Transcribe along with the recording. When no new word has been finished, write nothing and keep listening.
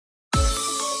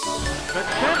The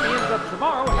champions of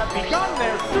tomorrow have begun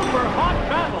their super hot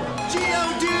battle.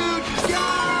 Geodude, go!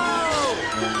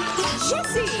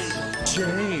 Jesse!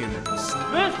 James.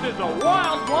 This is a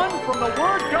wild one from the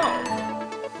word go.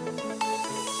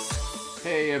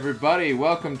 Hey everybody,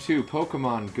 welcome to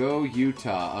Pokemon Go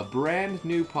Utah, a brand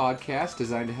new podcast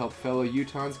designed to help fellow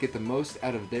Utahns get the most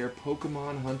out of their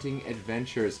Pokemon hunting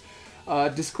adventures.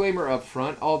 Disclaimer up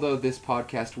front, although this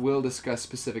podcast will discuss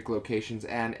specific locations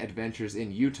and adventures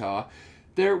in Utah,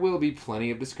 there will be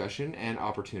plenty of discussion and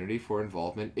opportunity for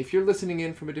involvement if you're listening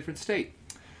in from a different state,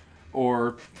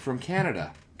 or from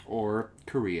Canada, or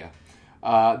Korea.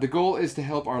 The goal is to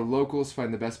help our locals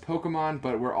find the best Pokemon,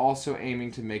 but we're also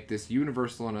aiming to make this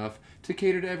universal enough to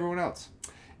cater to everyone else.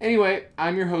 Anyway,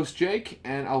 I'm your host Jake,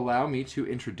 and allow me to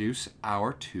introduce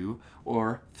our 2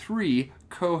 or 3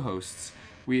 co-hosts.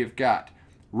 We have got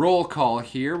roll call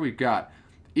here. We've got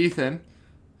Ethan.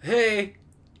 Hey.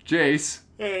 Jace.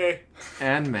 Hey.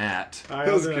 And Matt.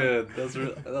 That was good.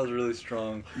 That was really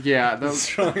strong. Yeah, those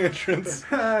strong entrance.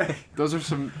 Those are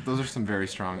some very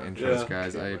strong intros,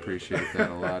 guys. I appreciate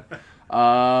that a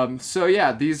lot. So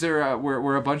yeah, these are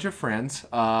we're a bunch of friends.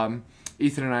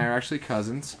 Ethan and I are actually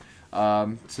cousins.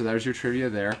 So there's your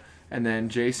trivia there. And then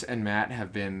Jace and Matt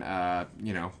have been,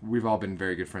 we've all been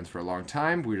very good friends for a long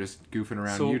time. We're just goofing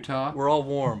around Utah. We're all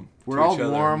warm. We're all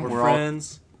warm. We're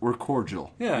friends. We're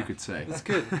cordial, yeah, you could say. It's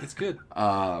good. It's good.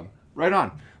 Right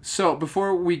on. So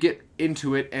before we get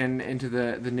into it and into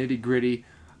the nitty-gritty,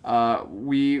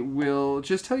 we will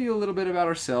just tell you a little bit about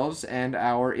ourselves and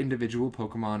our individual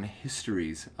Pokemon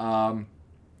histories. I'll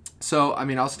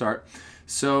start.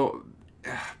 So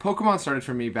Pokemon started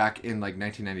for me back in like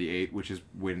 1998, which is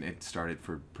when it started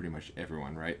for pretty much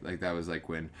everyone, right? Like that was like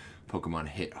when Pokemon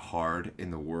hit hard in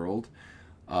the world,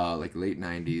 like late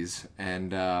 90s.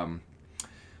 And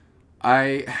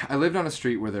I lived on a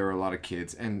street where there were a lot of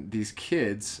kids, and these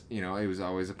kids, it was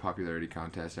always a popularity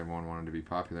contest. Everyone wanted to be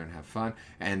popular and have fun,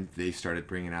 and they started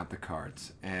bringing out the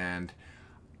cards. And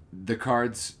the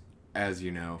cards, as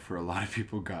you know, for a lot of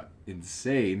people got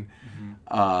insane.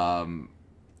 Mm-hmm.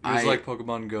 It was like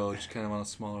Pokemon Go, just kind of on a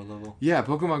smaller level. Yeah,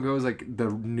 Pokemon Go is like the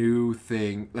new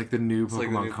thing, like the new it's Pokemon like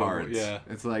the new cards. Yeah.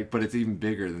 It's like, but it's even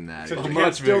bigger than that. So you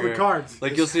can't steal the cards.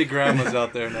 Like you'll see grandmas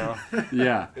out there now.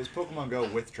 Yeah. It's Pokemon Go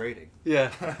with trading. Yeah.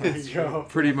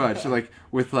 Pretty much, like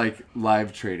with like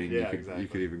live trading, Yeah, you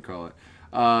could even call it.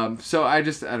 So I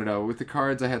don't know, with the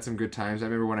cards I had some good times. I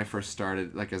remember when I first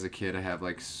started, like as a kid, I have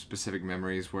like specific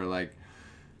memories where like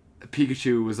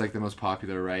Pikachu was like the most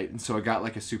popular, right? And so I got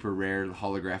like a super rare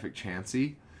holographic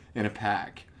Chansey in a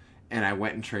pack, and I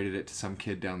went and traded it to some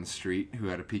kid down the street who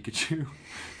had a Pikachu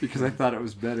because I thought it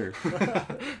was better.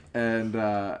 And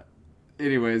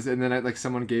anyways, and then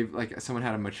someone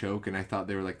had a Machoke, and I thought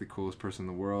they were like the coolest person in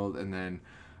the world. And then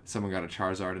someone got a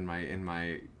Charizard in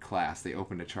my class. They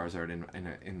opened a Charizard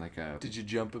in like a. Did you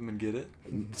jump him and get it?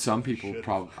 Some people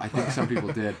probably. I think some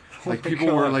people did. Like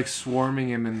people were like swarming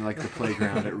him in like the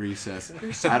playground at recess.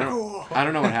 I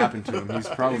don't know what happened to him. He's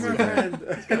probably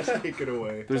dead. Take it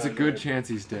away. There's a good chance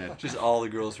he's dead. Just all the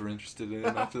girls were interested in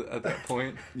him at that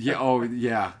point. Yeah. Oh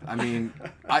yeah. I mean,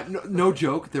 no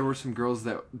joke. There were some girls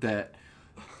that.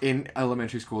 In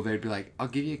elementary school, they'd be like, "I'll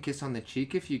give you a kiss on the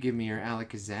cheek if you give me your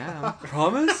Alakazam."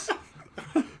 Promise?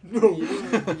 No.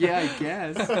 Yeah, I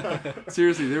guess.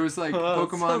 Seriously, there was like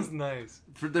Pokemon. Sounds nice.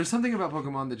 There's something about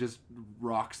Pokemon that just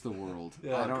rocks the world.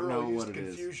 Yeah. I don't know what it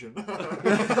confusion. is.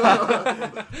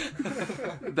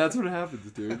 That's what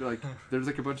happens, dude. Like, there's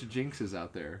like a bunch of Jinxes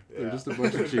out there. Yeah. They're just a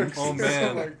bunch of Jinxes. Oh man.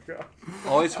 Oh my God.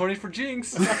 Always 20 for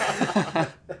Jinx. I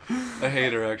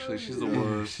hate her actually. She's the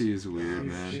worst. She is weird,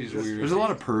 man. She's weird. There's a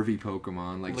lot of pervy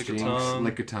Pokemon, like Jinx, Lickitung.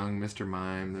 Lickitung, Mr.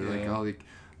 Mime. They're like Yeah. all like.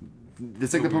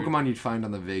 It's like the Weird. Pokemon you'd find on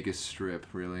the Vegas Strip,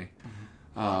 really.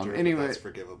 Andre, Anyway. that's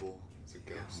forgivable. It's a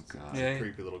ghost. Oh, God. It's Yeah. a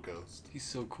creepy little ghost. He's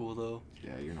so cool though.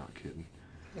 Yeah, you're not kidding.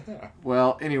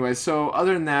 Well, anyway, so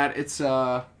other than that, it's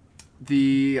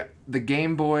the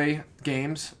Game Boy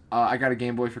games. I got a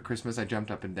Game Boy for Christmas. I jumped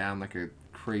up and down like a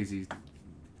crazy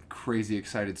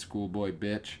excited schoolboy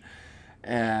bitch.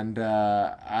 And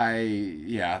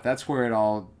that's where it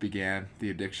all began,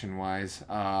 the addiction-wise.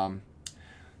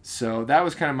 So that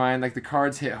was kind of mine. Like, the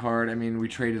cards hit hard. I mean, we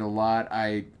traded a lot.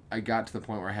 I got to the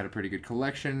point where I had a pretty good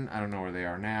collection. I don't know where they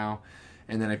are now.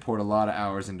 And then I poured a lot of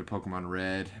hours into Pokemon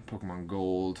Red, Pokemon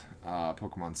Gold,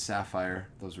 Pokemon Sapphire.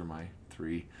 Those were my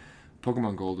 3.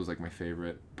 Pokemon Gold was like my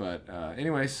favorite. But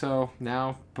anyway, so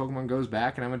now Pokemon Go's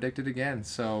back and I'm addicted again.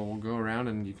 So we'll go around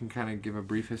and you can kind of give a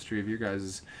brief history of your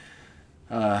guys'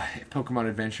 Pokemon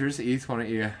adventures. Eth, why don't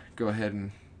you go ahead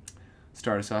and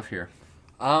start us off here?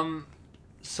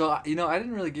 So, I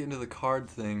didn't really get into the card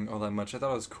thing all that much. I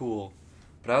thought it was cool,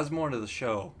 but I was more into the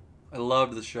show. I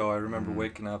loved the show. I remember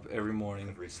waking up every morning.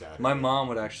 Every Saturday. My mom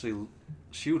would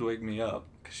she would wake me up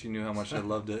because she knew how much I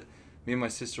loved it. Me and my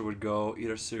sister would go eat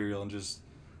our cereal and just,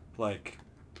 like,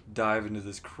 dive into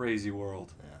this crazy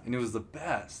world. Yeah. And it was the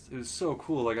best. It was so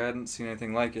cool. Like, I hadn't seen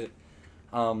anything like it.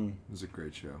 It was a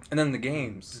great show. And then the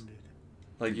games.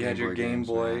 Like, The you had Game your Boy Game games,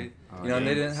 Boy. man. Oh, And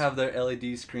they didn't games. have their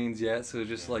LED screens yet, so it was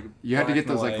just, like, You had to black get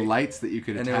and those like white. lights that you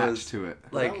could And it attach was, to it.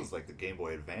 like- that was like the Game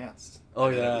Boy Advanced. Oh,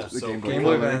 And it yeah. was The so Game Boy cool Game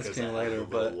Boy because Advance it came had later, the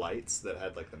little but- lights that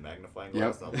had like the magnifying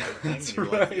Yep. glass and the light thing. That's and you're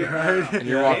like, right. yeah. And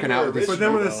you're Game walking Boy out with this. But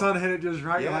then when the though. sun hit it just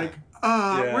right, you're Yeah. like,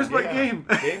 Yeah. where's my Yeah. game?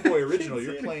 Game Boy Original, Can't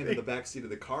you're see playing in the anything. back seat of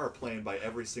the car, playing by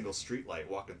every single street light,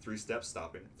 walking 3 steps,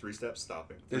 stopping, 3 steps,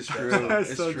 stopping. 3 It's steps, true. stopping. That's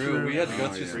It's so true. true. We had to go Oh,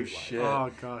 through yeah. some shit.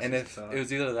 Oh gosh. And it's if tough. it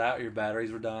was either that or your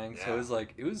batteries were dying, so Yeah. it was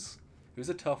like it was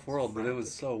a tough world, but it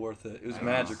was so worth it. It was I know.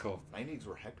 magical. 90s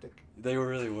were hectic. They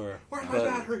really were. Where are my But,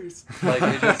 batteries? Like, it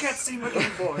I just, can't see my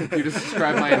Game Boy. You just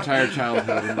described my entire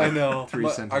childhood in I like know. 3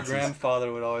 Our sentences.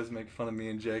 grandfather would always make fun of me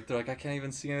and Jake. They're like, I can't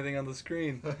even see anything on the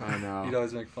screen. I know. He'd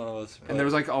always make fun of us. And there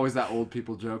was like always that old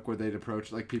people joke where they'd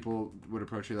approach, like people would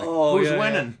approach you like, Oh, who's yeah,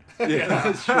 winning? Yeah,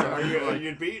 that's true. Are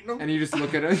you beating them? And you just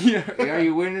look at them, yeah, are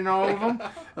you winning all of them?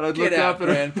 And I'd Get look out, up and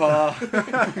Grandpa.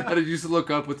 and I'd just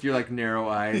look up with your like narrow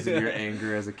eyes and your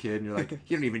anger as a kid, and you're like,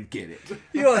 you don't even get it.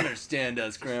 You don't understand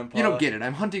us, Grandpa. You don't get it.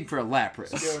 I'm hunting for a Just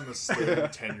Lapras. give him a stern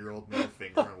 10-year-old middle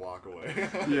finger and walk away.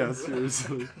 Yeah,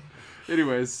 seriously.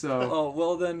 Anyways, so Oh,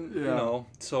 well then, Yeah.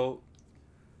 so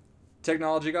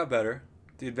technology got better.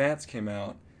 The Advance came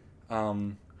out.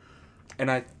 And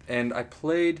I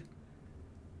played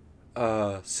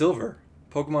Silver,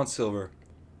 Pokemon Silver.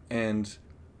 And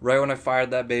right when I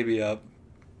fired that baby up,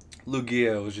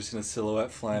 Lugia was just in a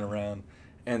silhouette flying around.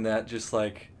 And that just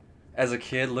like, as a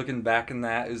kid looking back in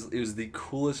that, it was the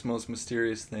coolest, most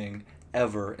mysterious thing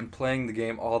ever. And playing the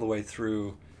game all the way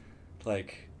through,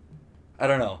 like, I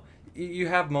don't know. You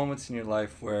have moments in your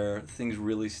life where things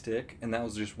really stick, and that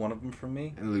was just one of them for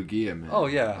me. and Lugia, man. Oh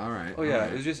yeah. All right. Oh yeah. all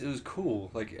right. It was cool.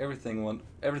 Like everything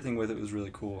with it was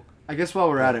really cool. I guess while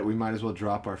we're at it, we might as well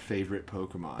drop our favorite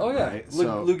Pokemon. Oh yeah. Right?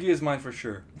 So, Lugia is mine for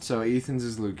sure. so Ethan's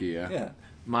is Lugia. Yeah.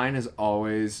 Mine has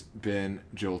always been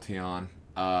Jolteon.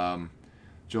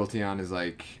 Jolteon is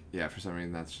like, yeah, for some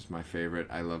reason that's just my favorite.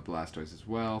 I love Blastoise as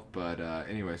well. But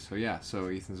anyway, so yeah, so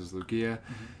Ethan's is Lugia.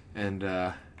 And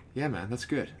yeah, man, that's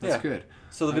good. That's Yeah. good.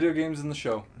 So the video games and the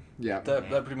show. Yeah. That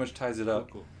pretty much ties it up.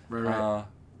 Cool. Right.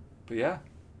 But yeah,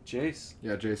 Jace,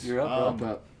 Yeah, Jace. you're up, bro.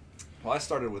 Up. Well, I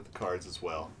started with the cards as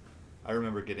well. I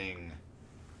remember getting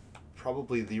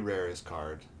probably the rarest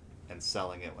card and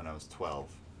selling it when I was 12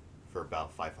 for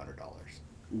about $500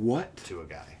 What? to a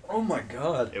guy. Oh my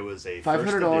God. It was a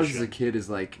 $500 first as a kid is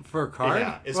like, For a card?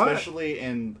 Yeah, especially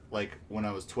in like when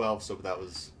I was 12, so that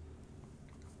was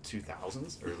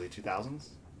 2000s, early 2000s.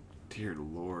 dear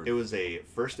lord. It was a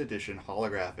first edition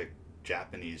holographic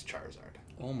Japanese Charizard.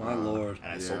 Oh my Lord.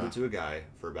 And I sold Yeah. it to a guy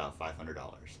for about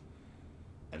 $500.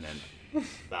 And then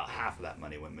about half of that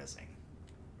money went missing.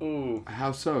 Ooh.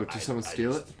 How so? Did someone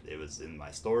steal it? It was in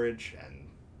my storage and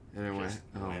And it went. just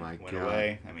Oh went, my went god.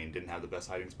 away. I mean, didn't have the best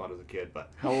hiding spot as a kid, but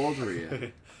How old were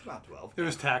you? about 12. It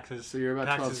was taxes. So you're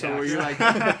about 12. Taxes, So were you like?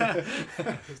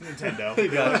 It's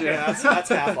Nintendo. Gotcha. Yeah, that's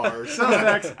half ours.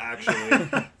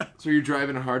 Actually. So you're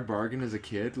driving a hard bargain as a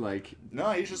kid, like No,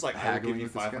 he's just like, I will give Haggling you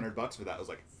with this guy? $500 for that. I was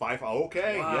like,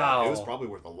 okay. Yeah, Wow. it was probably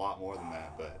worth a lot more than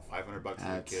that, but $500 as a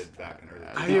That's- kid back in early.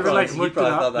 Have you ever like He looked it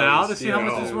probably up thought that now was to a see how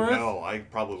steal. much it's No, worth? no, I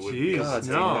probably wouldn't. Jeez, be able to God,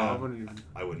 take no, that. I wouldn't even.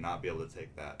 I would not be able to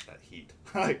take that heat.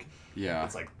 Like, yeah.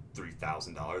 it's like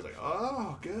 $3,000. Like,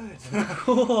 oh, good.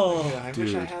 Cool. Yeah, I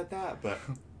wish I Dude. had that. But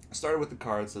I started with the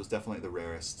cards. It was definitely the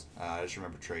rarest. I just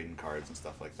remember trading cards and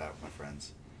stuff like that with my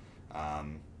friends.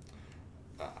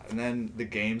 And then the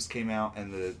games came out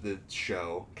and the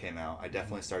show came out. I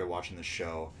definitely started watching the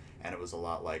show, and it was a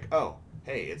lot like, oh,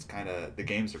 hey, it's kind of, the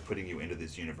games are putting you into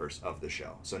this universe of the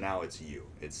show. So now it's you.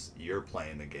 You're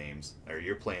playing the games, or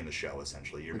you're playing the show,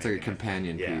 essentially. You're It's like a making it.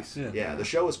 companion Yeah. piece. Yeah. The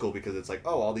show is cool because it's like,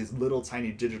 oh, all these little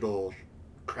tiny digital,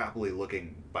 crappily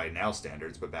looking by now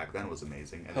standards, but back then was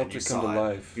amazing. And Helped then you it come saw to it,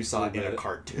 life you a saw it little in a bit.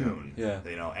 cartoon, Yeah.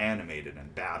 animated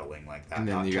and battling like that. And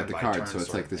then not you got the turn-by-turn cards, so it's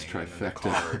sort like of this thing, and then the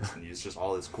trifecta. cards, and it's just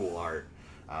all this cool art.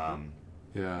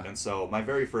 Yeah. And so my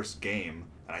very first game,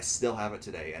 and I still have it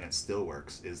today, and it still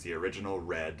works, is the original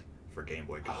Red for Game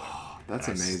Boy Color. That's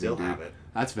And amazing, I still dude. have it.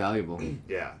 That's valuable.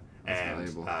 Yeah. That's And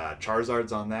valuable.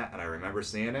 Charizard's on that, and I remember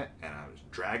seeing it, and I was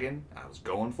dragging, I was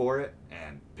going for it,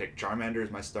 and picked Charmander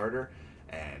as my starter,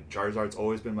 and Charizard's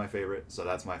always been my favorite, so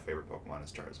that's my favorite Pokemon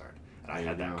is Charizard. And I There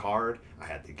had you that go. card, I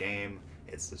had the game,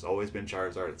 It's always been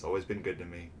Charizard. It's always been good to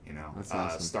me. You know, That's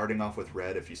awesome. Starting off with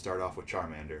Red, if you start off with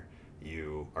Charmander,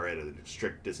 you are at a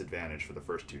strict disadvantage for the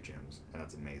first 2 gyms, and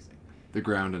that's amazing. The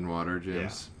ground and water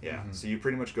gyms. Yeah. So you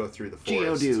pretty much go through the Geodude,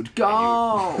 forest. and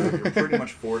go! You're pretty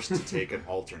much forced to take an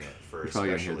alternate for You're probably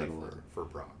gonna hear especially that a lot. for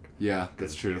Brock. Yeah, that's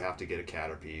Because true. you have to get a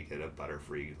Caterpie, get a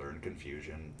Butterfree, learn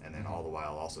Confusion, and then all the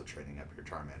while also training up your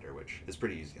Charmander, which is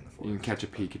pretty easy in the forest. You can catch a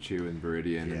Pikachu in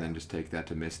Viridian Yeah. and then just take that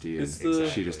to Misty, and It's the-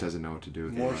 she just doesn't know what to do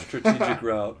with More it. strategic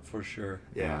route for sure.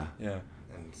 Yeah. Yeah.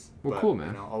 And, Well, but, cool, man.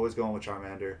 You know, always going with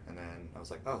Charmander, and then I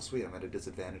was like, oh, sweet, I'm at a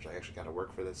disadvantage. I actually got to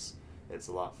work for this. It's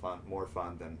a lot more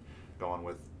fun than going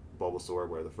with Bulbasaur,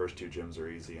 where the first 2 gyms are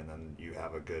easy, and then you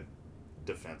have a good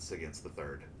defense against the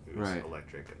third, who's Right.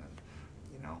 electric, and then,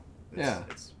 you know, Yeah.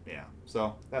 yeah.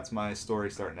 So that's my story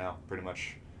starting out. Pretty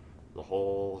much the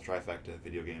whole trifecta: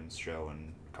 video games, show,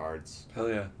 and cards. Hell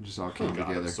yeah. Just all came Got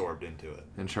together. absorbed into it.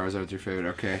 And Charizard's your favorite.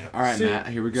 Okay. Yeah. All right, See, Matt,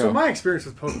 here we go. So my experience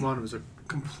with Pokemon was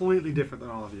completely different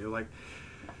than all of you. Like,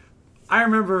 I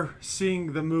remember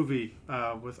seeing the movie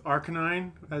with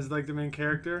Arcanine as like the main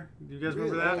character. Do you guys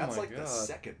remember Really? that? That's my like the God.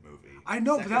 second movie. I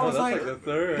know, but Second that Oh, was that's like like the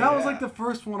third. that was Yeah. like the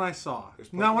first one I saw.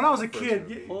 There's Now, when I was a Pokemon first kid,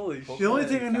 movie. Holy shit. the only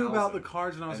thing I knew 1000. about the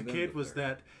cards when I was a And then kid the was third.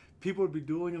 that people would be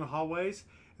dueling in the hallways,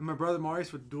 and my brother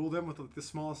Marius would duel them with like, the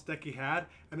smallest deck he had.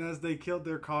 And as they killed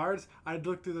their cards, I'd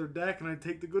look through their deck and I'd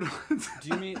take the good ones. Do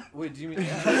you mean? Wait. Do you mean?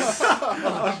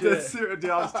 Oh, that's serious. Dude,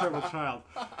 I was a terrible child.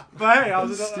 But hey, I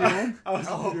was Stealing? I was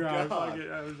Oh, I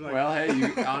God. was like, Well, hey,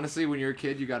 you honestly, when you're a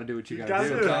kid, you got to do what you got gotta to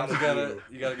do do. it. Sometimes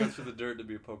you gotta go through the dirt to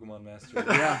be a Pokemon master.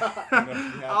 Yeah. You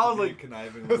have I was to be like-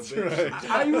 conniving little bitch.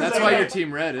 I was That's like- why you're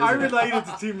Team Red, isn't I it? related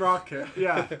to Team Rocket.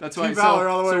 Yeah. That's Team why. Valor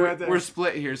all the way so right there. we're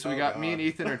split here. So we Oh, got me God. and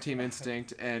Ethan are Team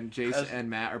Instinct, and Jason and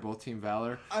Matt are both Team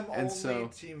Valor. I'm and only so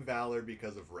Team Valor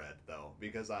because of Red, though.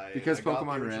 Because I Because I got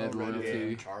Pokemon the original Red, loyalty.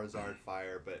 game, Charizard,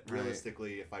 Fire, but Right.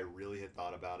 realistically, if I really had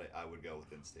thought about it, I would go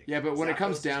with Instinct. yeah, but when it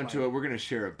comes Zapdos is down my- to it, we're gonna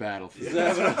share a battlefield.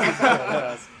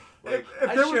 Like, If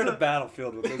I there was shared a a-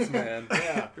 battlefield with this man.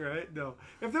 yeah, Right? No.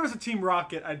 If there was a Team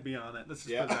Rocket, I'd be on it. Let's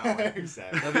just put it that yeah, way.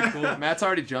 exactly. That'd be cool. Matt's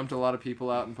already jumped a lot of people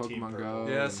out in Team Pokemon Purple. Go.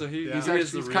 Yeah, and so he, Yeah. he's, he actually,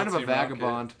 is the he's real kind of a Team Rocket.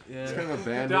 vagabond. Yeah. He's kind of a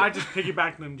bandit. Dude, I just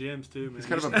piggybacked them gyms too, man. He's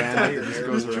kind of a bandit that just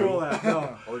goes Just troll around. that.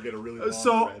 No. Or get a really long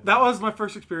So red. that was my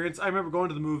first experience. I remember going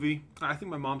to the movie. I think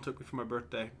my mom took me for my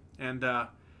birthday, and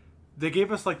they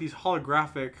gave us like these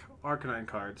holographic Arcanine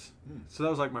cards. So that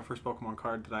was like my first Pokemon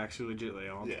card that I actually legitimately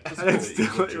owned. Yeah, I didn't steal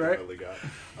it, right? legitimately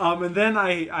got. And then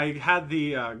I had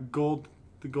the gold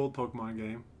Pokemon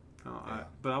game, Yeah.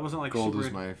 but I wasn't like Gold super.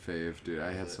 was my fave, dude.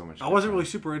 I had so much. I wasn't really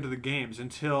super into the games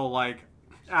until like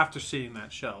after seeing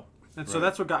that show, and so Right.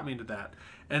 that's what got me into that.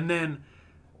 And then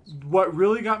what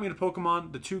really got me into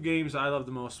Pokemon, the 2 games I loved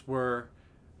the most were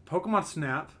Pokemon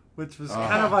Snap, which was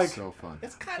kind of like so fun.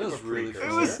 It's kind It of was a really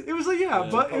precursor. it was like yeah, Yeah.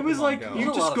 but it was Pokemon like Go. you There's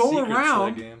a just lot of go secrets to that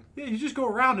around. game. Yeah, you just go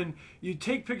around and you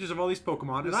take pictures of all these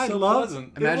Pokemon, and It's I so love.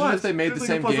 pleasant. Imagine if they made the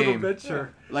same game. Like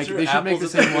Sure, they should make the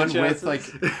apples same and one peaches. with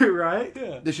like right?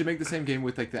 Yeah. they should make the same game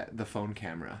with like the phone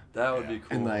camera That would Yeah. be cool.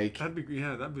 and like That'd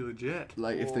be legit.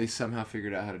 if they somehow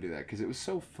figured out how to do that because it was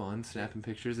so fun snapping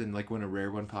pictures and like when a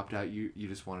rare one popped out you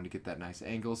just wanted to get that nice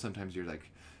angle. Sometimes you're like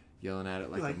yelling at it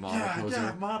like the model poser.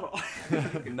 yeah, model.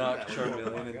 knock Yeah,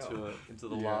 Charmeleon Pokemon into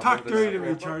the Yeah. lava. Talk with dirty his- to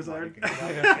me, Pokemon, Charizard. you can get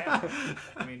out of the camera.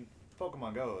 I mean,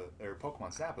 Pokemon Go or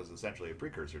Pokemon Snap is essentially a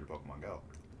precursor to Pokemon Go.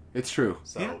 It's true.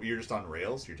 So Yeah. you're just on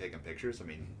rails. You're taking pictures. I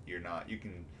mean, you're not. You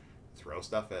can throw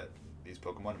stuff at these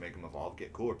Pokemon to make them evolve,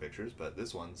 get cooler pictures. But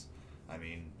this one's, I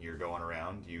mean, you're going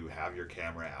around. You have your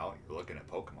camera out. You're looking at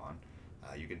Pokemon.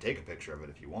 You can take a picture of it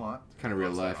if you want. Kinda real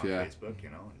Post that life, on yeah. Facebook, you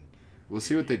know. And We'll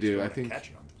see what they you're just do. going I and think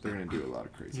catching 'em. they're gonna do a lot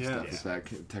of crazy Yeah. stuff with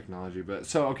that technology. But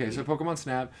so Pokemon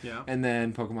Snap, Yeah. and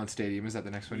then Pokemon Stadium. Is that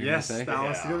the next one you're Yes, gonna say? that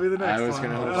was Yeah. gonna be the next I was one.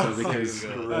 gonna hope so because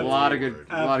That's a a lot of good good,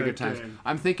 word. a lot of good Epic times. game.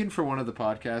 I'm thinking for one of the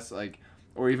podcasts, like,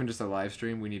 or even just a live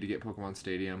stream, we need to get Pokemon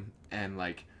Stadium and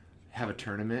like have a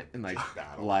tournament and like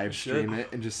Battle. live We stream should. it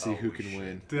and just see Oh, who we can should.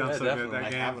 win. Dude, I'm Yeah, so good at definitely. that I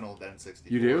game. have an old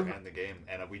N64 You do? and the game,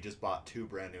 and we just bought 2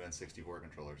 brand new N64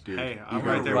 controllers. Dude, Hey, you I'm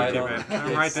gotta right there bring with it you, over. man. I'm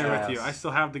It's right there with you. ass. I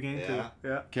still have the game Yeah. too. Yeah.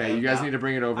 Okay, you guys need to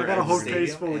bring it over. I got a and whole we're- case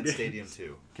Stadium full of and games. Stadium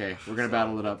 2. Okay, we're gonna So,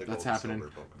 battle it with up. the That's gold, happening.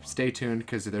 silver Pokemon. Stay tuned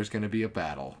because there's gonna be a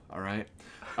battle. All right.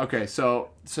 Okay, so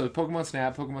Pokemon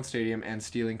Snap, Pokemon Stadium, and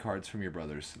stealing cards from your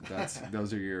brothers.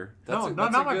 Those are your. No,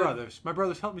 That's not my good- brothers. My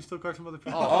brothers helped me steal cards from other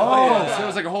people. Oh, yeah. so it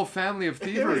was like a whole family of It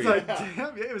thievery. was like,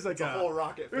 damn, it was like It's a whole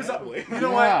rocket it was family. you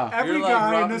know Yeah. what? Every You're like guy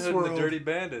in Robin this Hood world. and the Dirty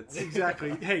Bandits.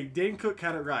 Exactly. Hey, Dane Cook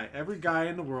had it right. Every guy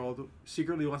in the world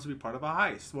secretly wants to be part of a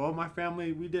heist. Well, my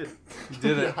family, we did. You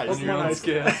did it Yeah, on your Pokemon own Ice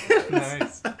scale. Cream.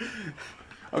 Nice.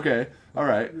 Okay. All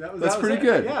right. That was That's pretty it,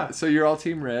 good. yeah. So you're all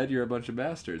Team Red. You're a bunch of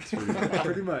bastards. Pretty much.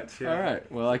 Pretty much. Yeah. All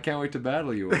right. Well, I can't wait to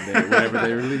battle you one day whenever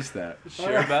they release that.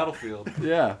 Share a battlefield.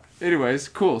 Yeah. Anyways,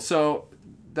 cool. So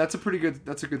that's a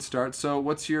good start. So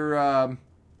what's your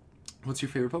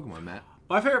favorite Pokemon, Matt?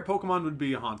 My favorite Pokemon would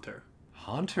be Haunter.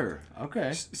 Haunter.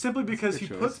 Okay. Simply because Good he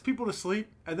choice. puts people to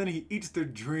sleep and then he eats their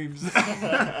dreams. It's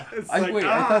I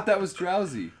thought that was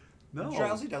Drowsy. no.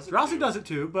 Drowsy does it Drowsy too. does it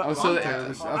too, but Oh, so Haunter,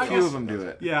 a I few guess- of them do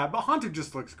it. Yeah, but Haunter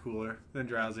just looks cooler than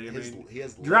Drowsy. I mean, He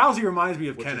has Drowsy reminds me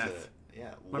of which Kenneth.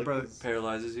 My Lick brother- Is,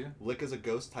 Paralyzes you. Lick is a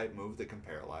ghost type move that can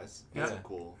paralyze. Yeah. That's a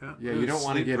cool. Yeah. Yeah, you don't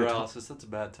want to Sleep get a paralysis. That's a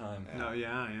bad time. No,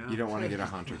 yeah. you don't want to get a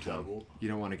Haunter tongue. Double. You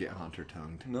don't want to get Haunter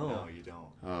tongued. No, No, you don't.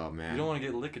 Oh man. you don't want to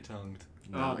get lick-a-tongued.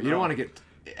 No, Oh, you no. don't want to get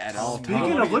at all Speaking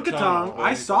tongued. wanna of get tongue, Lickitung, I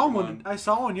only saw Pokemon. one. I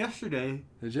saw one yesterday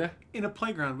Did you? in a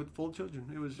playground with full children.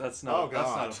 It was. That's Oh, not.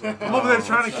 That's God. not. I'm over there Oh,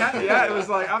 trying to catch. Yeah, it was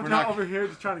like I'm We're not not- over here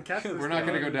just trying to catch this. We're not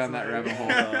going to thing. go down It's that like-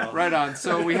 rabbit hole. Right on.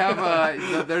 So we have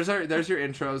there's your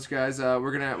intros, guys.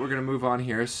 We're gonna move on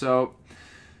here. So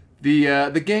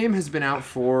the game has been out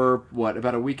for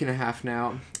about a week and a half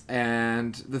now,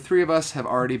 and the three of us have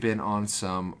already been on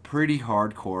some pretty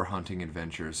hardcore hunting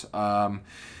adventures.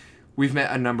 We've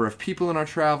met a number of people in our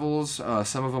travels.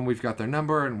 Some of them we've got their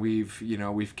number and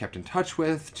we've kept in touch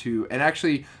with. And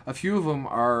actually a few of them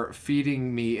are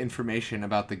feeding me information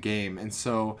about the game. And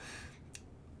so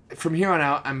from here on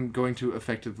out, I'm going to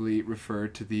effectively refer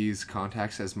to these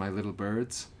contacts as my little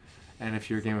birds. And if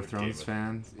you're a Game of Thrones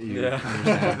fan, you Yeah.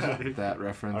 understand that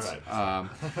reference. All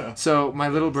right. So my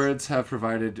little birds have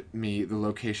provided me the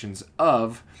locations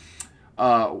of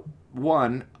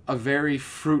one, a very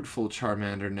fruitful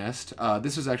Charmander nest.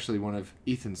 This was actually one of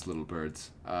Ethan's little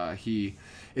birds.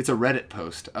 It's a Reddit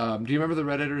post. Do you remember the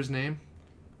Redditor's name?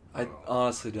 I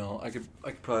honestly don't. I could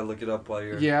probably look it up while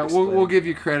you're. Yeah, we'll give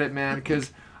you credit, man,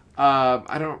 because we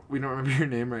don't remember your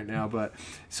name right now, but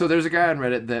so there's a guy on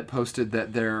Reddit that posted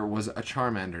that there was a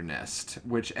Charmander nest,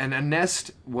 and a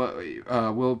nest,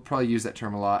 we'll probably use that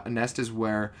term a lot. A nest is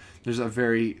where there's a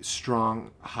very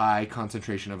strong, high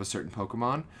concentration of a certain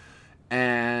Pokemon,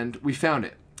 and we found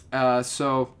it.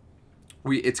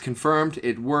 It's confirmed,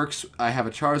 it works. I have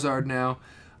a Charizard now.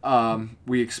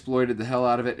 We exploited the hell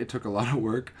out of it. It took a lot of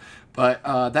work. But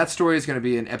that story is going to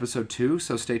be in episode 2,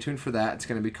 so stay tuned for that. It's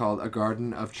going to be called A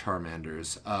Garden of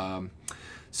Charmanders.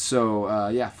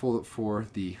 For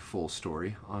the full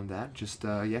story on that, just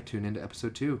tune into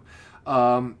episode 2.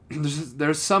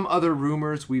 There's some other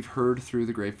rumors we've heard through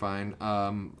the grapevine.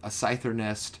 A Scyther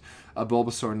nest, a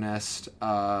Bulbasaur nest.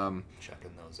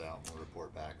 Checking those out. We'll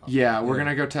report back. Yeah, we're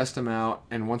gonna go test them out,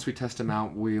 and once we test them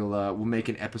out, we'll make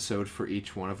an episode for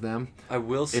each one of them. I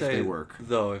will say, they work.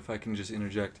 though, if I can just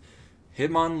interject,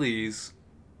 Hitmonlees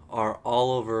are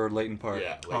all over Leighton Park.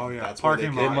 Yeah. Oh, yeah. That's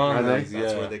Parking where they kick lot. it. Are they? That's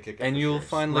Yeah. where they kick it. And for you'll sure.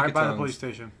 find Right by the Lickitungs. police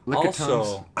station.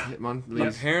 Also,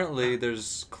 Hitmonlees. Apparently,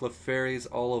 there's Clefairies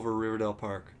all over Riverdale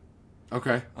Park.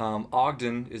 Okay.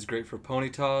 Ogden is great for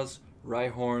Ponytaws,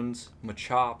 Rhyhorns,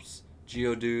 Machops,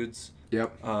 Geodudes.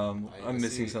 Yep. I'm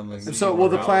missing something. So, well,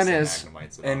 the plan is-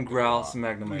 And Grouse and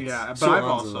Magnemites. Yeah, but So I've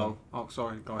tons of them. also. Oh,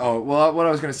 sorry. Go ahead. Oh, well, what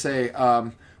I was going to say,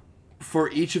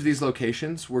 for each of these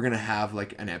locations, we're going to have,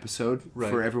 like, an episode Right.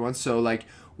 for everyone. So, like,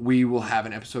 we will have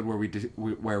an episode where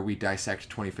we dissect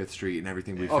 25th Street and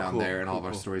everything we found cool, there and all cool, of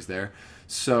our cool. stories there.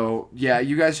 So, yeah,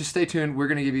 you guys just stay tuned. We're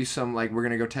going to give you some, like, we're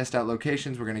going to go test out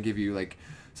locations. We're going to give you, like,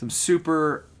 some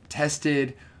super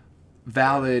tested,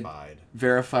 valid,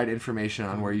 verified information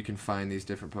on where you can find these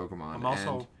different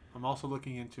Pokemon. I'm also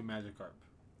looking into Magikarp.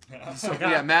 So,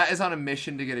 yeah, Matt is on a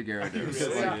mission to get a Gyarados.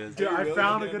 Really? Like, He is. Dude, Are you I really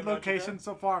found a looking good into location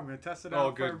so far. I'm gonna test it out Oh,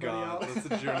 for good everybody God. else. That's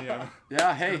the journey I'm...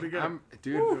 yeah, hey, It'll be good.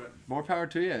 dude, more power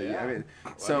to you. Yeah. I mean,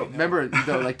 Let so me know. remember,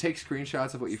 though, like, take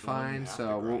screenshots of what you Still in find. the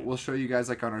So active, right? we'll show you guys,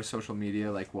 like, on our social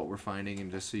media, like, what we're finding,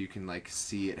 and just so you can, like,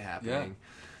 see it happening.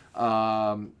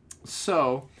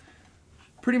 So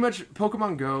pretty much,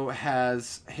 Pokemon Go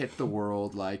has hit the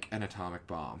world like an atomic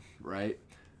bomb, right?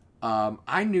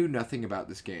 I knew nothing about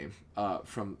this game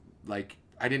from, like,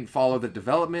 I didn't follow the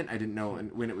development. I didn't know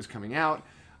when it was coming out.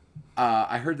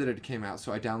 I heard that it came out,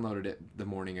 so I downloaded it the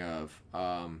morning of.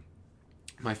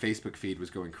 My Facebook feed was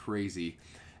going crazy,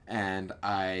 and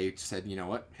I said, you know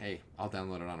what? Hey, I'll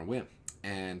download it on a whim.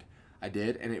 And I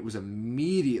did, and it was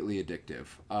immediately addictive.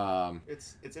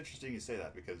 It's interesting you say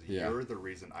that because Yeah. you're the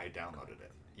reason I downloaded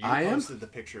it. You I am? posted the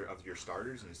picture of your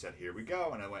starters and you said, "Here we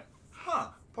go," and I went, "Huh,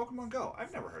 Pokemon Go?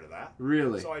 I've never heard of that."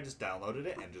 Really? So I just downloaded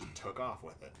it and just took off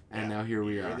with it. And now here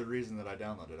we You're are. the reason that I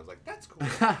downloaded it. I was like, "That's cool."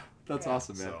 That's Yeah,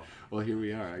 awesome, man. so- Well, here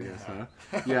we are, I guess, Yeah.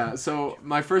 huh? Yeah, so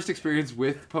my first experience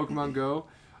with Pokemon Go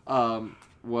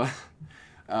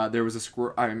There was a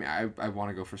Squirtle. I mean, I want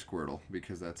to go for Squirtle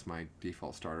because that's my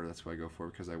default starter. That's what I go for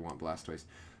because I want Blastoise.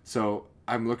 So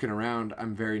I'm looking around.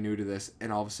 I'm very new to this,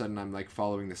 and all of a sudden I'm like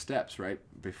following the steps right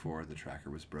before the tracker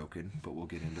was broken. But we'll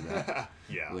get into that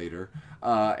later.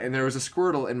 And there was a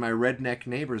Squirtle in my redneck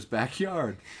neighbor's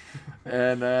backyard.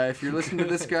 And if you're listening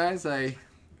to this, guys, sorry.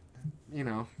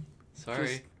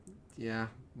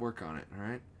 Work on it. All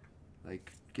right,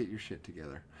 like get your shit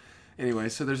together. Anyway,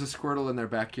 so there's a Squirtle in their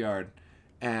backyard.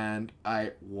 And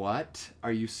what?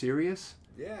 Are you serious?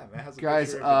 Yeah, man has a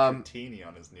Guys, picture of a Dratini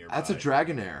on his nearby. That's a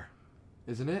Dragonair,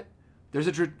 isn't it? That's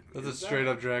a straight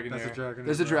up Dragonair. That's a Dragonair.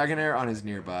 There's a Dragonair on his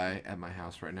nearby at my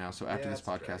house right now. So after Yeah, this it's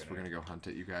a podcast, we're Dragonair. gonna go hunt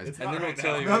it, you guys. It's And not then right I'll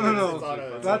tell now. you.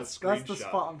 No. That's That's the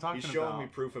spot I'm talking He's showing about. me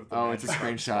proof of the Oh, it's a Manticore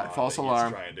screenshot. spot False that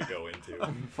alarm. He's trying to go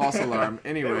into. False alarm. If it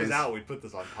Anyways, was out, we'd put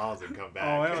this on pause and come back.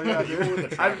 Oh, hell yeah, dude. Even with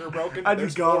the tracker broken, I'd be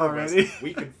there's gone 4 of us. already.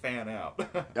 We can fan out.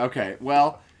 okay.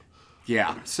 Well,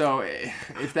 yeah. So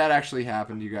if that actually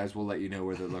happened, you guys will let you know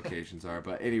where the locations are.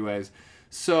 But anyways,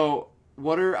 so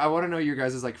I want to know your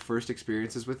guys' like first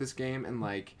experiences with this game and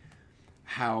like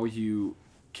how you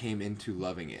came into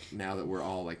loving it now that we're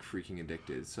all like freaking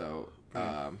addicted. So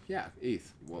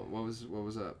Eth, what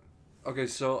was up? Okay,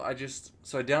 so I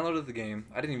downloaded the game.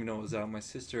 I didn't even know it was out. My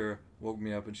sister woke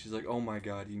me up and she's like, "Oh my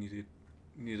god, you need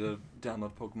to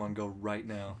download Pokemon Go right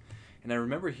now." And I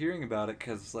remember hearing about it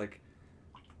because like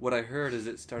what I heard is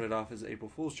it started off as an April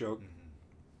Fool's joke,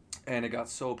 and it got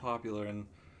so popular and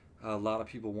a lot of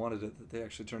people wanted it that they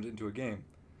actually turned it into a game.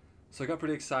 So I got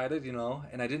pretty excited, and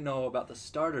I didn't know about the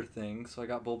starter thing, so I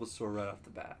got Bulbasaur right off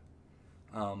the bat.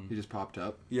 He just popped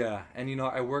up. Yeah, and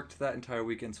I worked that entire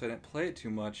weekend, so I didn't play it too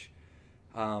much.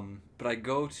 But I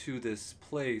go to this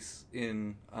place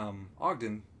in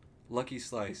Ogden, Lucky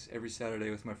Slice, every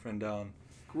Saturday with my friend Don.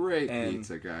 Great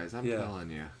pizza, guys. I'm telling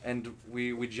you. And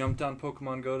we jumped on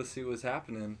Pokemon Go to see what was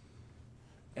happening.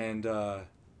 And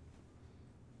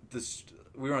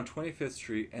we were on 25th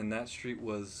Street, and that street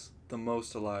was the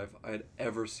most alive I had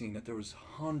ever seen it. There was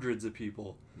hundreds of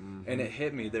people, and it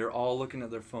hit me. They were all looking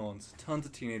at their phones. Tons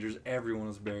of teenagers. Everyone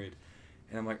was buried.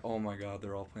 And I'm like, oh my god,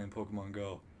 they're all playing Pokemon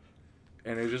Go.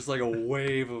 And it was just like a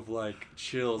wave of like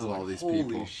chills. Of I'm all like, these holy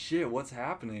people. shit, what's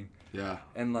happening? Yeah.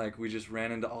 And like we just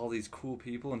ran into all these cool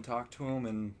people and talked to them,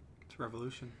 and It's a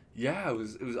revolution. yeah, it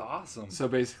was awesome. So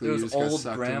basically, there you was just got old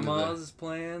sucked grandmas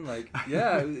playing. Like,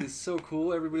 yeah, it's so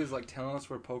cool. Everybody was like telling us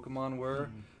where Pokemon were.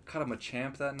 Caught him a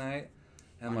champ that night.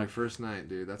 And on I'm my like, first night,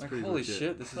 dude. That's pretty holy legit.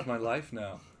 shit, this is my life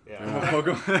now. Yeah. I want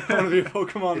to be a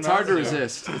Pokemon It's hard to master.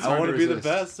 resist. It's I hard want to be the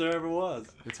resist. best there ever was.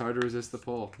 It's hard to resist the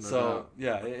pull. No So doubt.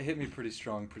 yeah, it hit me pretty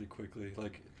strong, pretty quickly.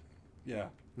 Like, yeah,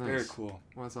 Nice. very cool.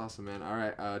 Well, that's awesome, man. All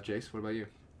right, Jace, what about you?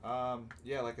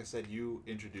 Yeah, like I said, you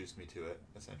introduced me to it,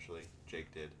 essentially.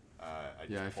 Jake did. I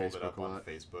I pulled it Facebook up a on lot.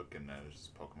 Facebook, and there's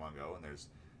Pokemon Go, and there's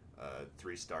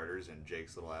 3 starters and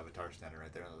Jake's little avatar standing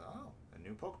right there. And I was like, oh, a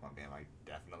new Pokemon game. I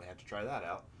definitely had to try that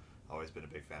out. Always been a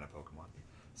big fan of Pokemon.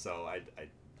 So I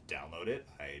download it,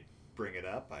 I bring it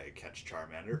up, I catch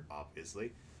Charmander,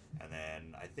 obviously. And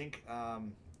then I think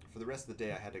for the rest of the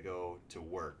day I had to go to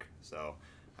work. So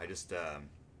I just...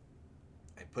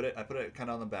 I put it kind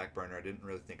of on the back burner. I didn't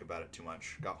really think about it too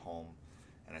much. Got home,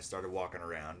 and I started walking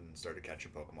around and started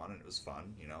catching Pokemon, and it was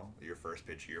fun. Your first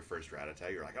pitch, your first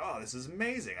Rattata, you're like, oh, this is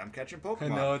amazing. I'm catching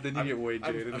Pokemon. I know, then you get way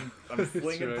jaded. I'm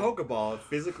flinging right. Pokeball. I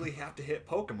physically have to hit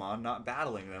Pokemon, not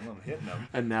battling them. I'm hitting them.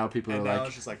 And now people And are now like,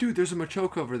 it's just like- dude, there's a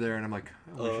Machoke over there. And I'm like,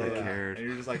 I wish I Yeah. cared. And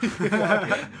you're just like,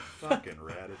 fucking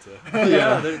Rattata.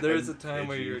 Yeah, there is a And time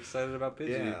where Pidgey. you're excited about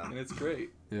Pidgey, Yeah. and it's great.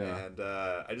 Yeah. And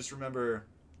I just remember,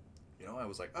 I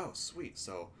was like, oh, sweet.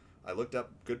 So I looked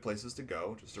up good places to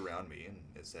go just around me, and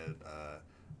it said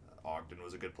Ogden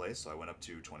was a good place. So I went up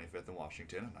to 25th and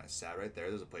Washington, and I sat right there.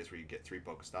 There's a place where you get 3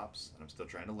 Pokestops, and I'm still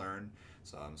trying to learn.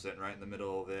 So I'm sitting right in the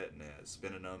middle of it and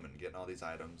spinning them and getting all these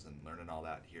items and learning all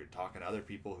that here, talking to other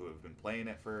people who have been playing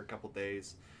it for a couple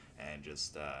days, and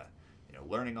just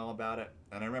learning all about it.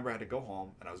 And I remember I had to go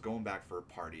home, and I was going back for a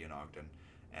party in Ogden,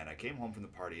 and I came home from the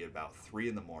party at about 3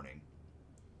 in the morning.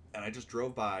 And I just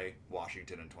drove by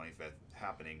Washington and 25th,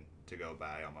 happening to go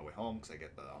by on my way home because I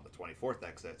get on the 24th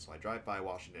exit. So I drive by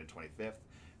Washington and 25th.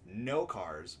 No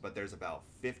cars, but there's about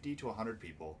 50 to 100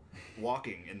 people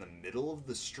walking in the middle of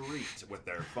the street with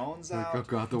their phones Like, out. oh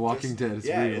god, The Walking Dead is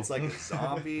yeah, real. it's like a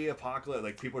zombie apocalypse.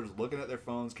 Like, people are just looking at their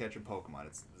phones, catching Pokemon.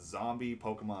 It's zombie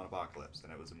Pokemon apocalypse.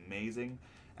 And it was amazing.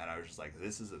 And I was just like,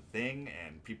 this is a thing.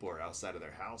 And people are outside of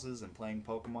their houses and playing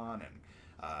Pokemon. And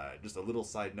just a little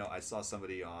side note, I saw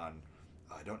somebody on,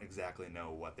 I don't exactly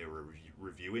know what they were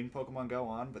reviewing Pokemon Go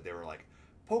on, but they were like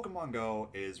Pokemon Go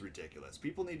is ridiculous.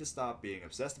 People need to stop being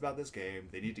obsessed about this game.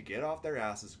 They need to get off their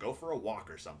asses, go for a walk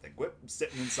or something. Quit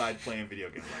sitting inside playing video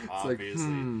games. Like,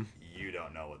 obviously, you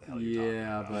don't know what the hell you're talking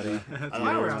about. buddy. That's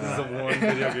why we're on This is the that. one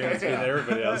video game that's getting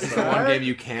everybody else. It's the one game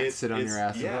you can't sit on It's- your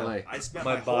ass yeah, and play. I spent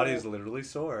My body's whole, literally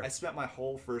sore. I spent my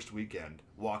whole first weekend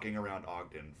walking around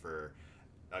Ogden for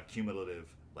a cumulative,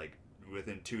 like,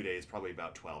 within 2 days, probably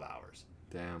about 12 hours.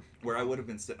 Damn. Where I would have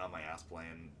been sitting on my ass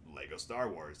playing Lego Star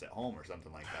Wars at home or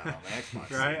something like that on the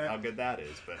Xbox. Right. How good that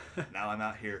is. But now I'm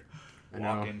out here I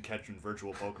know. walking, catching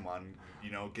virtual Pokemon,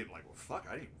 getting like, well, fuck,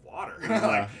 I need water.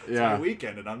 Like, it's my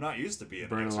weekend, and I'm not used to being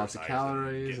Burning lots of exercising,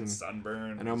 calories getting and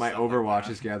sunburned. I know and my stuff like Overwatch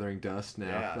that. is gathering dust now.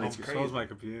 Yeah, Like, it's So crazy. is my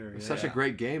computer. it's Yeah. such a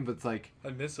great game, but it's like I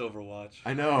miss Overwatch.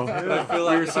 I know. I feel we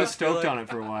like- were so I feel stoked like on it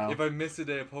for a while. If I miss a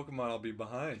day of Pokemon, I'll be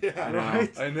behind. Yeah, I know.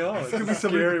 Right? I know. It's gonna a be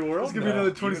something- scary world. it's gonna be now. another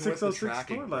Even with the 2606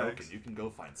 tracking Snorlax. broken, you can go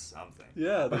find something.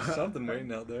 Yeah, there's something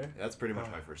waiting out there. That's pretty much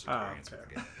my first Oh, experience okay. with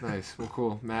the game. Nice. Well,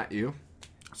 cool. Matt, you?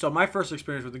 So my first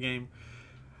experience with the game,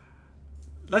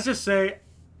 let's just say,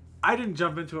 I didn't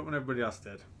jump into it when everybody else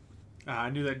did. I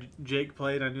knew that Jake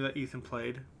played. I knew that Ethan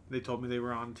played. They told me they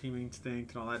were on Team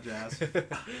Instinct and all that jazz.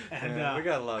 And Yeah, we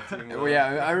got a lot of teamwork. Well,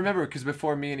 yeah, I remember because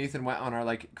before me and Ethan went on our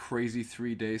like crazy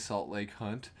 3-day Salt Lake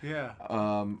hunt, yeah. I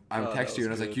Oh, would text that you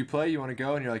and I was was like, good. "You play? You want to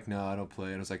go?" And you're like, "No, I don't play."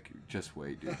 And I was like, "Just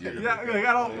wait, dude." You're gonna Yeah, be good." like,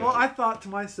 I don't. Well, I thought to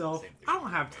myself, Same thing. I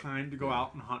don't have time to go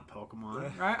out and hunt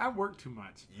Pokemon. Right? I work too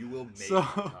much. You will make So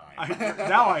time.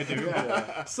 now I do.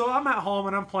 Yeah. So I'm at home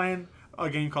and I'm playing a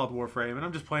game called Warframe, and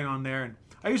I'm just playing on there. And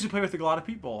I usually play with a lot of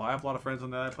people. I have a lot of friends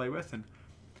on there that I play with, and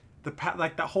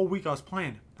like that whole week I was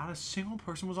playing, not a single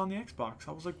person was on the Xbox.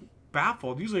 I was like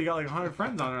baffled. Usually you got like 100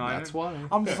 friends on it. That's why.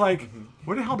 I'm just like,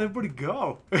 where the hell did everybody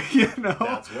go? you know.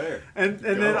 That's where. And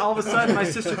then all of a sudden my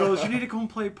sister goes, "You need to go and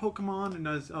play Pokemon." And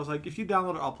I was like, "If you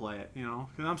download it, I'll play it." You know,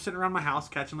 because I'm sitting around my house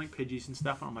catching like Pidgeys and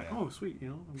stuff, and I'm like, Yeah. "Oh, sweet," you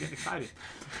know, I'm getting excited.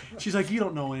 She's like, "You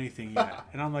don't know anything yet,"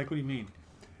 and I'm like, "What do you mean?"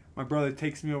 My brother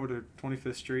takes me over to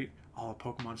 25th Street. All the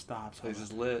Pokemon stops, Place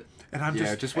is lit. and I'm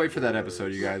Yeah, just wait for that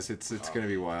episode, you guys. It's gonna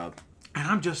be wild. and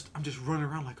I'm just running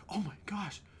around like, "Oh my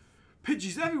gosh,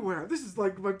 Pidgeys everywhere! This is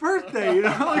like my birthday!" You know,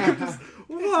 like I'm just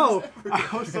whoa!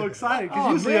 I was so excited because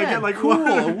Oh, usually I man, get like cool,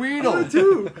 one, a Weedle. one or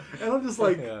two, and I'm just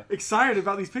like Yeah. excited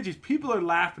about these Pidgeys. People are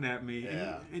laughing at me,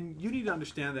 Yeah. and you need to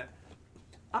understand that.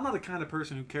 I'm not the kind of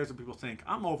person who cares what people think.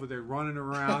 I'm over there running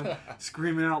around,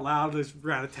 screaming out loud. There's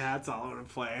rat-a-tats all over the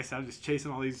place. I'm just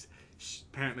chasing all these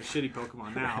apparently shitty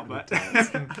Pokemon now, but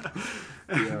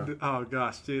and, oh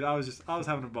gosh, dude, I was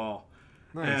having a ball.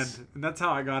 Nice. And that's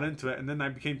how I got into it. And then I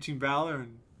became Team Valor,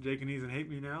 and Jake and Ethan hate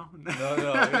me now. No,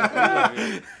 yeah.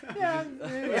 Yeah.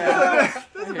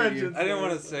 That's I a hear you. vengeance. I didn't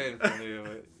want to say it in front of you,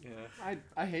 but yeah.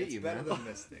 I hate It's you, better man. than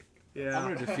Mystic. Yeah.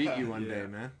 I'm gonna defeat you one Yeah. day,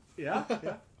 man. Yeah.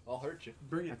 Yeah. I'll hurt you.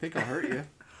 Bring I it. think I'll hurt you. I'm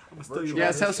gonna steal your Yeah,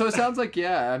 letters. so it sounds like,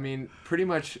 yeah, I mean, pretty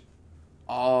much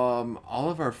all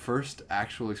of our first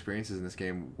actual experiences in this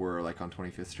game were like on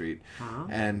 25th Street. Uh-huh.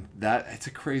 And it's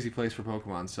a crazy place for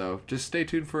Pokemon. So just stay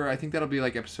tuned for, I think that'll be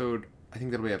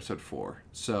episode 4.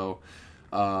 So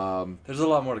There's a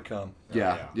lot more to come.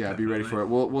 yeah, be ready definitely. for it.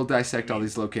 We'll dissect all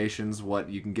these locations, what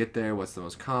you can get there, what's the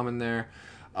most common there.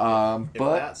 If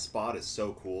But that spot is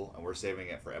so cool, and we're saving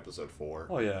it for episode 4.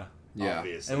 Oh yeah. yeah,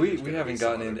 Obviously, And we there's gonna haven't be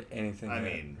some gotten other- into anything I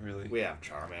yet, mean, really. we have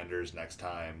Charmanders next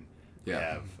time. Yeah. We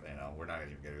have, we're not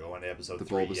even going to go into episode The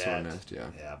 3 Bulbasaur yet. nest, yeah.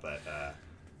 Yeah, but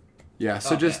Yeah,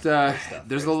 so Oh, just man. Great stuff,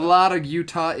 there's a great stuff. lot of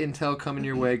Utah intel coming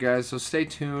your way, guys. So stay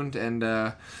tuned, and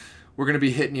we're gonna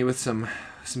be hitting you with some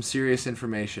serious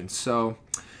information. So,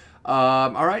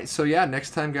 all right. So yeah,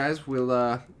 next time, guys, we'll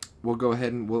go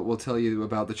ahead and we'll tell you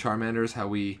about the Charmanders, how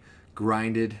we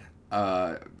grinded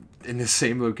in the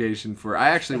same location for. I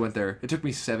actually went there. It took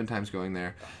me 7 times going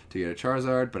there to get a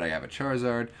Charizard, but I have a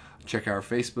Charizard. Check our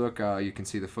Facebook. You can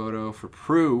see the photo for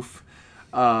proof.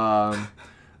 A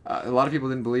lot of people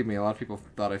didn't believe me. A lot of people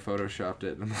thought I photoshopped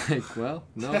it. I'm like, well,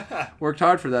 no, worked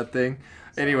hard for that thing.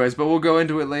 Anyways, but we'll go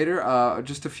into it later.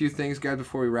 Just a few things, guys,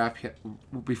 before we wrap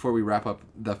up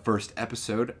the first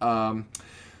episode.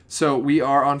 So we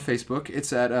are on Facebook.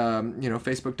 It's at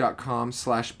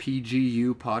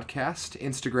facebook.com/PGU podcast,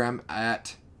 Instagram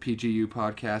at PGU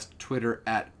podcast, Twitter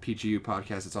at PGU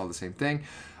podcast. It's all the same thing.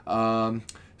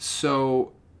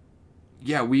 So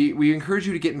yeah, we encourage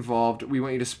you to get involved. We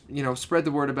want you to spread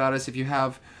the word about us. If you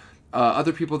have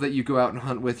other people that you go out and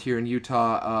hunt with here in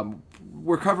Utah,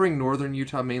 we're covering northern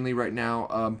Utah mainly right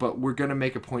now, but we're gonna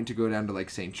make a point to go down to like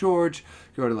St. George,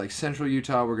 go to like central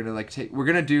Utah. We're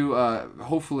gonna do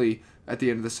hopefully at the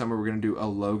end of the summer we're gonna do a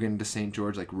Logan to St.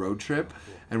 George like road trip,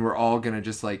 and we're all gonna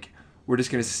just like we're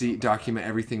just going to document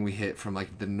everything we hit from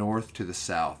like the north to the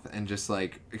south and just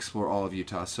like explore all of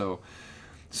Utah. So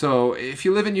if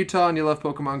you live in Utah and you love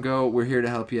Pokemon Go, we're here to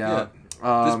help you out. This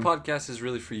podcast is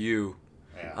really for you.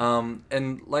 Yeah.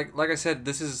 And like I said,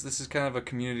 this is kind of a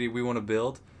community we want to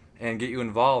build and get you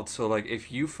involved. So like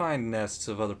if you find nests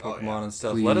of other Pokemon and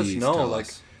stuff, let us Please know. tell Like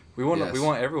us. we want Yes. we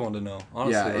want everyone to know.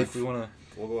 Honestly, Yeah, like if- we want to.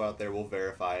 We'll go out there. We'll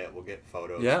verify it. We'll get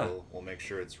photos. Yeah. We'll make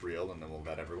sure it's real, and then we'll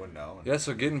let everyone know. And Yeah,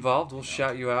 so get involved. We'll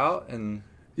shout you out and.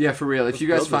 Yeah, for real. If Let's you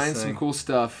guys build this find some thing. cool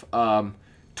stuff,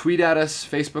 tweet at us,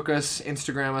 Facebook us,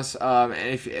 Instagram us,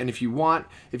 and if you want,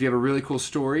 if you have a really cool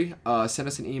story, send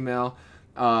us an email.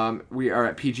 We are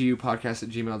at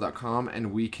pgupodcast@gmail.com,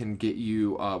 and we can get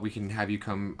you. We can have you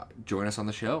come join us on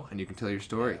the show, and you can tell your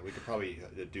story. yeah, we could probably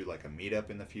do like a meetup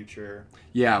in the future.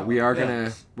 Yeah, we are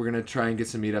Yeah. we're gonna try and get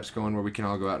some meetups going where we can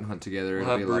all go out and hunt together. We'll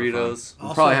It'll have be a lot of fun. burritos. We'll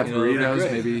Also, probably have you know, burritos,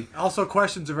 great. maybe. Also,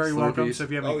 questions are very welcome. Slurpees. So if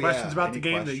you have any Oh, questions yeah, about any the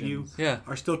game that you questions. Yeah.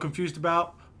 are still confused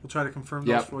about, we'll try to confirm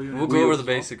Yep. those for you. We'll We go over will the as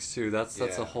well. basics too. That's a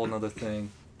Yeah. whole nother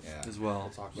thing Yeah. as well. We'll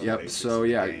talk about Yep, the basics so, of the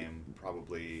yeah. game,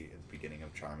 probably at the beginning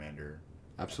of Charmander.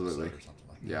 Absolutely. episode Or something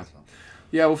like Yeah. that, so.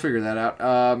 Yeah, we'll figure that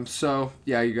out. So,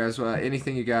 yeah, you guys,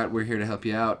 anything you got, we're here to help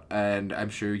you out, and I'm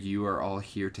sure you are all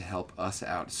here to help us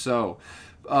out. So,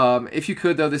 if you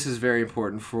could, though, this is very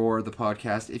important for the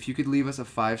podcast, if you could leave us a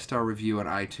 5-star review on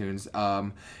iTunes.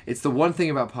 It's the one thing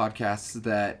about podcasts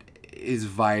that is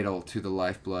vital to the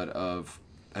lifeblood of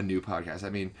a new podcast. I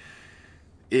mean,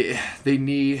 they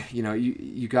need,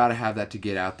 you got to have that to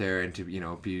get out there and to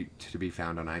be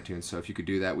found on iTunes. So if you could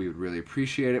do that, we would really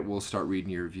appreciate it. We'll start reading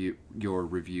your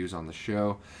reviews on the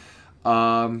show.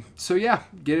 So yeah,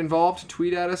 get involved,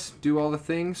 tweet at us, do all the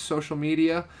things, social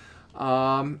media,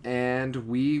 and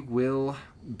we will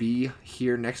be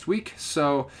here next week.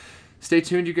 So stay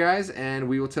tuned, you guys, and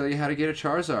we will tell you how to get a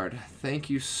Charizard. Thank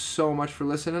you so much for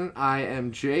listening. I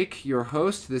am Jake, your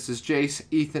host. This is Jace,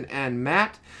 Ethan, and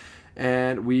Matt.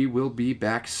 And we will be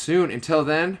back soon. Until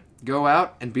then, go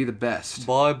out and be the best.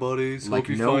 Bye, buddies. Like Hope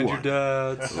you no find one. your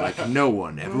dads. Like no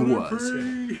one ever was.